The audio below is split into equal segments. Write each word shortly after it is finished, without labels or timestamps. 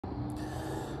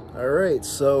Alright,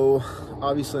 so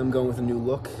obviously I'm going with a new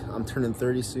look. I'm turning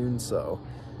 30 soon, so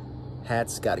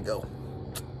hats gotta go.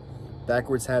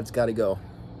 Backwards hats gotta go.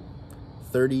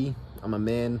 30, I'm a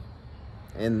man,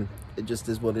 and it just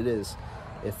is what it is.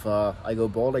 If I go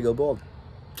bald, I go bald.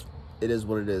 It is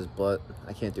what it is, but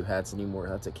I can't do hats anymore.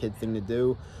 That's a kid thing to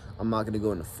do. I'm not gonna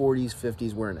go into 40s,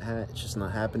 50s wearing a hat. It's just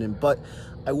not happening. But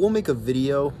I will make a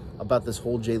video about this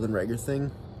whole Jalen Reagor thing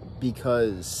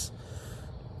because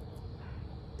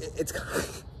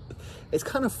it's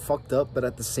kind of fucked up, but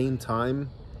at the same time,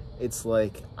 it's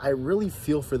like I really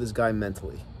feel for this guy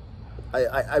mentally.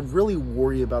 I really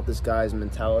worry about this guy's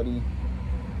mentality,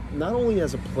 not only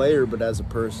as a player, but as a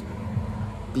person.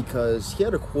 Because he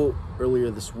had a quote earlier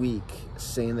this week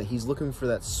saying that he's looking for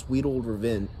that sweet old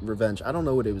revenge. I don't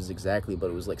know what it was exactly, but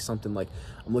it was like something like,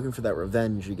 I'm looking for that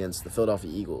revenge against the Philadelphia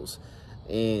Eagles.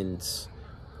 And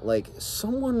like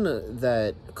someone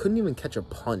that couldn't even catch a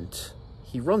punt,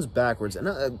 he runs backwards.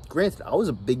 And granted, I was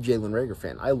a big Jalen Reagor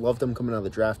fan. I loved him coming out of the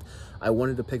draft. I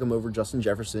wanted to pick him over Justin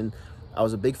Jefferson. I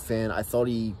was a big fan. I thought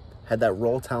he had that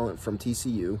raw talent from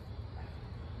TCU.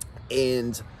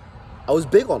 And I was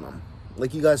big on him.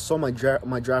 Like you guys saw my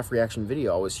draft reaction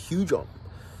video, I was huge on him.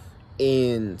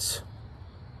 And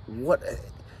what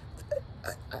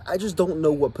I just don't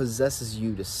know what possesses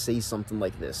you to say something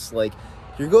like this. Like,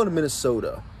 you're going to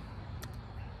Minnesota.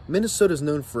 Minnesota's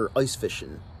known for ice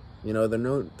fishing. You know, they're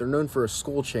known for a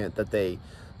school chant that they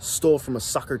stole from a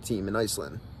soccer team in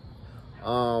Iceland.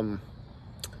 I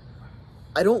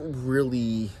don't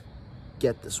really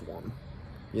get this one.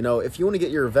 You know, if you want to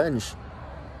get your revenge,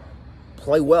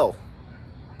 play well.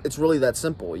 It's really that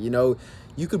simple. You know,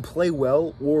 you could play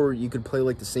well, or you could play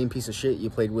like the same piece of shit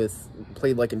you played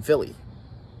like in Philly.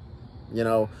 You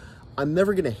know, I'm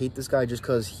never gonna hate this guy just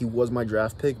because he was my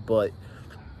draft pick, but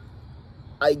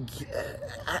I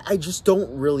just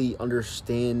don't really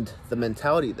understand the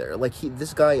mentality there. Like,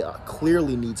 this guy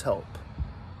clearly needs help.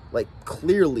 Like,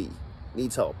 clearly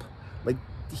needs help. Like,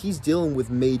 he's dealing with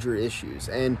major issues,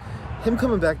 and him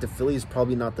coming back to Philly is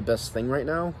probably not the best thing right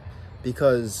now,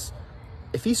 because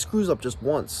if he screws up just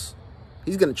once,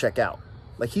 he's going to check out.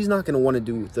 Like, he's not going to want to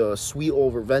do the sweet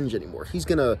old revenge anymore. He's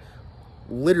going to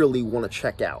literally want to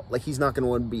check out. Like, he's not going to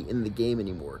want to be in the game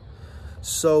anymore.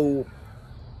 So,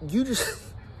 you just...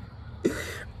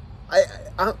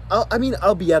 I mean,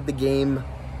 I'll be at the game,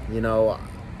 you know.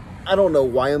 I don't know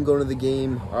why I'm going to the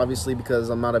game, obviously, because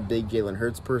I'm not a big Jalen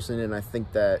Hurts person, and I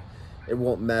think that it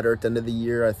won't matter at the end of the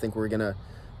year. I think we're going to,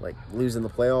 like, lose in the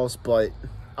playoffs, but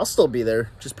I'll still be there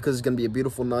just because it's going to be a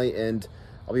beautiful night, and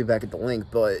I'll be back at the link.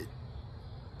 But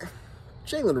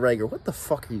Jalen Reagor, what the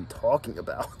fuck are you talking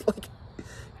about? Like,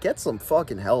 get some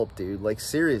fucking help, dude. Like,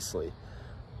 seriously.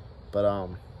 But,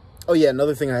 oh yeah,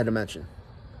 another thing I had to mention.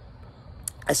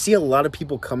 I see a lot of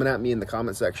people coming at me in the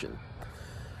comment section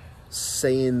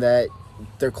saying that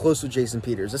they're close with Jason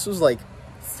Peters. This was like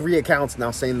 3 accounts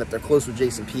now saying that they're close with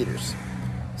Jason Peters,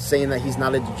 saying that he's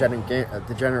not a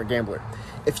degenerate gambler.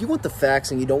 If you want the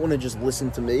facts and you don't want to just listen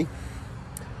to me,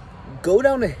 go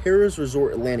down to Harrah's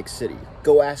Resort, Atlantic City.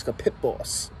 Go ask a pit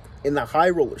boss in the high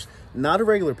rollers, not a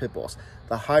regular pit boss,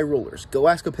 the high rollers. Go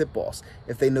ask a pit boss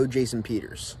if they know Jason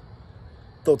Peters.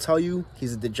 They'll tell you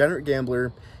he's a degenerate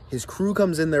gambler. His crew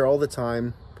comes in there all the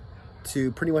time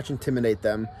to pretty much intimidate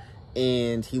them,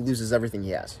 and he loses everything he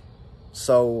has.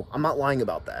 So I'm not lying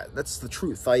about that. That's the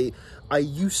truth. I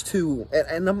used to,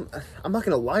 and I'm not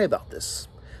gonna lie about this,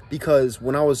 because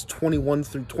when I was 21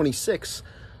 through 26,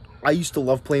 I used to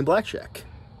love playing blackjack.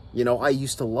 You know, I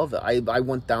used to love it. I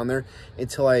went down there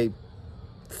until I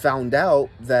found out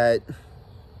that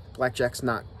blackjack's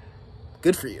not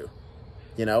good for you.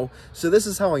 You know, so this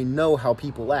is how I know how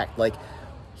people act. Like,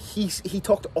 he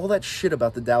talked all that shit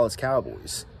about the Dallas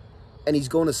Cowboys, and he's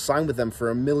going to sign with them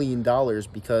for $1 million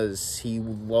because he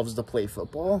loves to play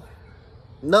football.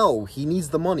 No, he needs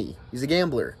the money. He's a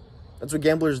gambler. That's what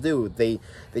gamblers do. They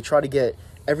try to get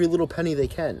every little penny they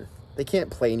can. They can't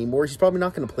play anymore. He's probably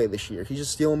not going to play this year. He's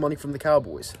just stealing money from the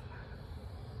Cowboys.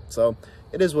 So,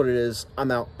 it is what it is. I'm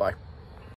out. Bye.